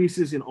 it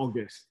increases in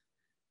August.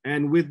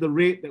 And with the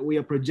rate that we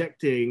are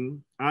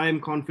projecting, I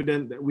am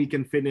confident that we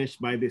can finish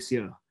by this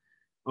year.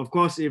 Of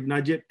course, if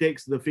Najib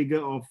takes the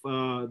figure of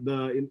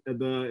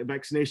the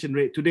vaccination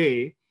rate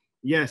today,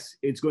 yes,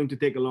 it's going to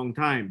take a long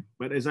time.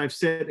 But as I've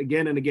said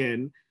again and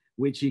again,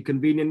 which he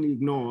conveniently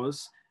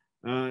ignores,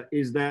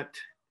 is that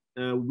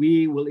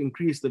we will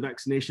increase the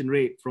vaccination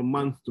rate from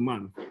month to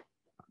month.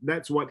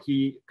 That's what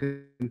he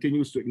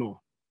continues to ignore.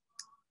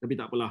 Tapi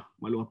tak apalah,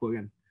 malu apa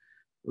kan.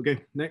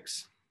 Okay,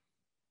 next.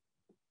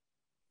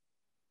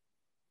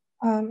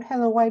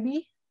 Hello,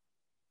 YB.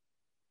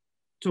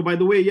 So by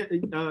the way,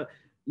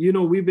 you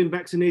know, we've been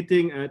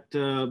vaccinating at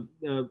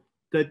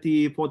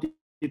 30,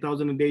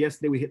 40,000 a day.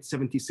 Yesterday we hit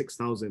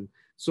 76,000.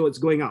 So it's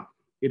going up.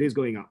 It is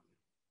going up.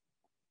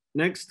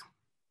 Next.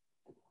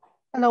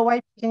 Hello,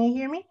 YB. Can you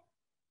hear me?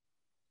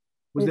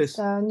 Who's this?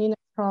 Nina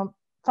from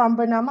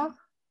Bernama.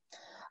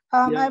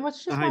 Yeah. I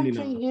was just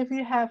wondering if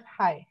you have,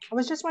 I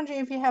was just wondering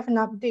if you have an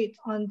update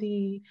on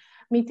the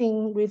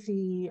meeting with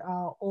the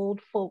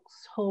Old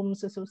Folks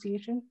Homes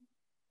Association,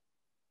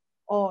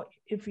 or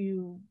if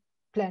you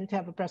plan to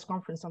have a press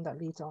conference on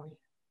that later on.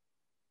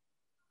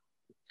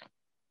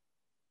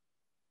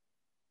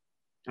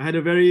 I had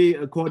a very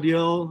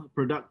cordial,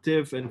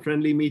 productive, and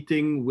friendly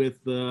meeting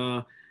with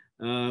the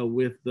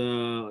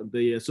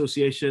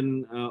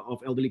Association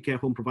of Elderly Care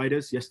Home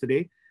Providers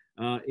yesterday,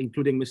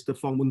 including Mr.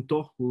 Fong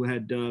Muntoh, who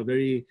had a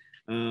very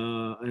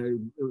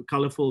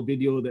colorful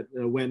video that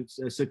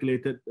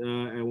circulated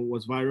and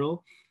was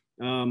viral.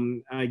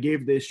 I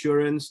gave the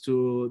assurance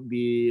to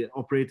the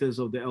operators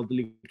of the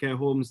elderly care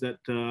homes that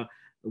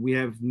we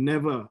have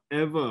never,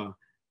 ever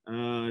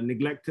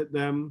neglected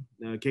them.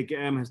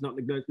 KKM has not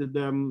neglected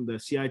them. The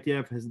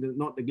CITF has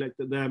not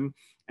neglected them.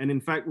 And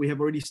in fact, we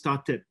have already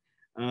started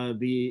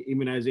the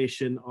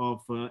immunization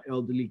of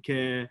elderly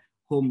care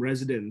home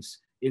residents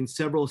in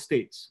several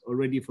states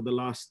already for the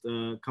last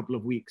couple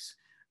of weeks.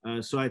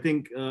 So I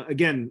think,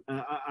 again,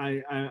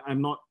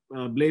 I'm not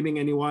blaming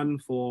anyone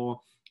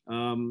for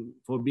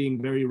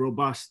being very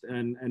robust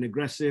and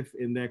aggressive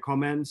in their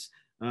comments.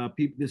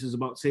 This is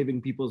about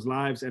saving people's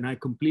lives, and I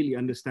completely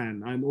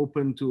understand. I'm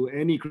open to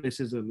any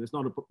criticism. It's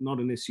not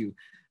an issue,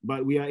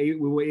 but we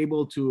were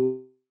able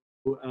to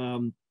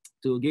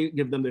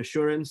give them the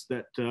assurance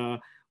that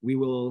we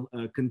will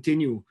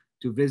continue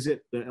to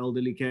visit the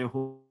elderly care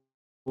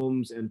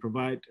homes and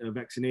provide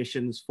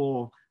vaccinations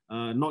for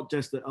not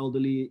just the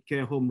elderly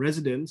care home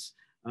residents,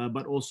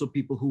 but also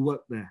people who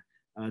work there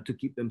to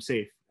keep them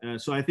safe.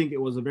 So I think it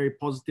was a very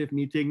positive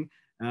meeting.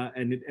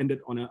 and it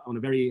ended on a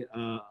very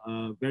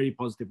very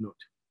positive note.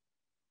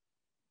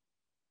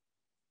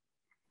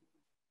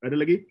 Ada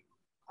lagi?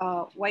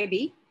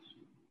 YB?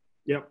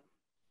 Yep.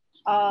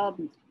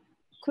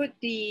 Could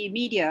the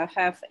media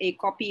have a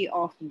copy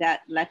of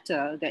that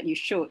letter that you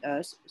showed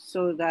us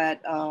so that,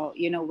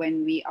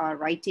 when we are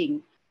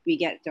writing, we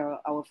get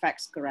our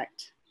facts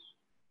correct?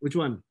 Which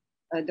one?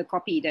 The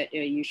copy that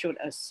you showed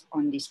us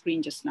on the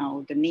screen just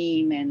now, the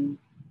name and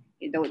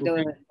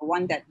the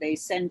one that they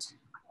sent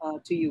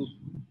to you.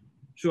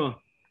 Sure.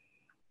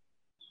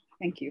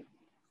 Thank you.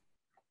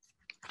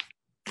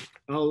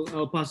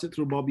 I'll pass it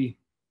through Bobby.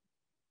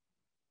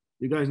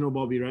 You guys know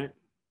Bobby, right?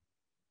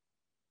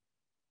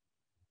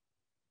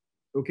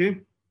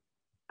 Okay.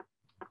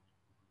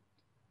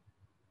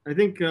 I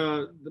think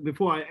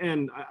before I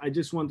end, I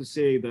just want to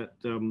say that,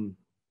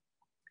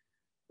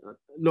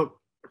 look,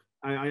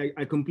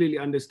 I completely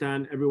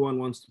understand everyone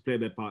wants to play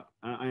their part,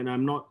 and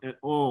I'm not at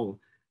all,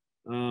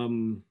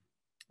 I'm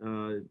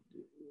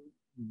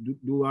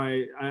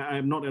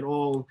not at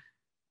all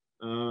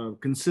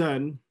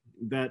concerned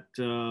that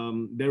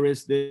there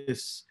is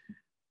this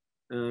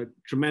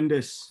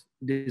tremendous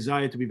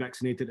desire to be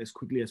vaccinated as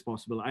quickly as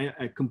possible.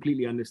 I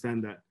completely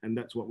understand that, and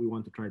that's what we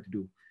want to try to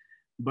do.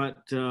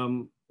 But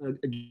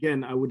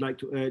again, I would like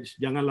to urge,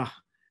 janganlah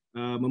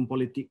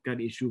mempolitikkan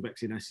isu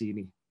vaksinasi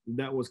ini.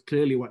 That was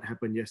clearly what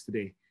happened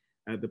yesterday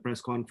at the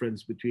press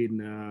conference between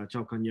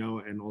Chow Kan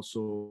Yeow and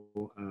also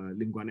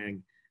Lim Guan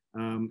Eng.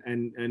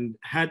 And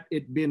had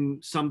it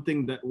been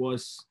something that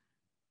was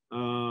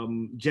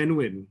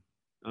genuine,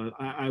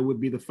 I would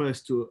be the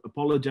first to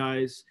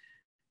apologize,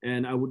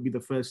 and I would be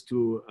the first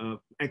to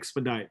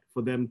expedite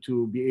for them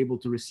to be able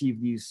to receive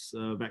these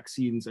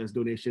vaccines as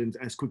donations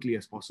as quickly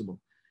as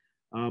possible.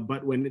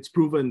 But when it's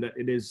proven that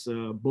it is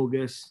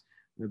bogus,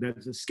 that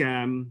it's a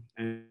scam,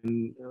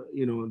 and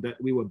that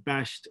we were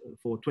bashed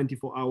for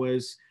 24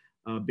 hours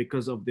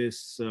because of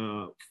this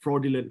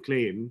fraudulent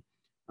claim,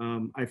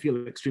 I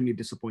feel extremely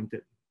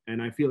disappointed.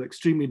 And I feel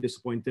extremely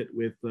disappointed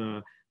with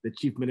the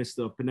Chief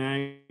Minister of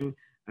Penang,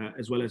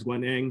 as well as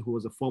Guan Eng, who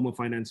was a former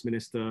finance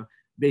minister.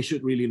 They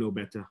should really know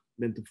better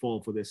than to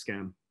fall for this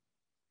scam.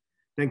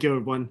 Thank you,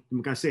 everyone.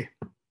 Terima kasih.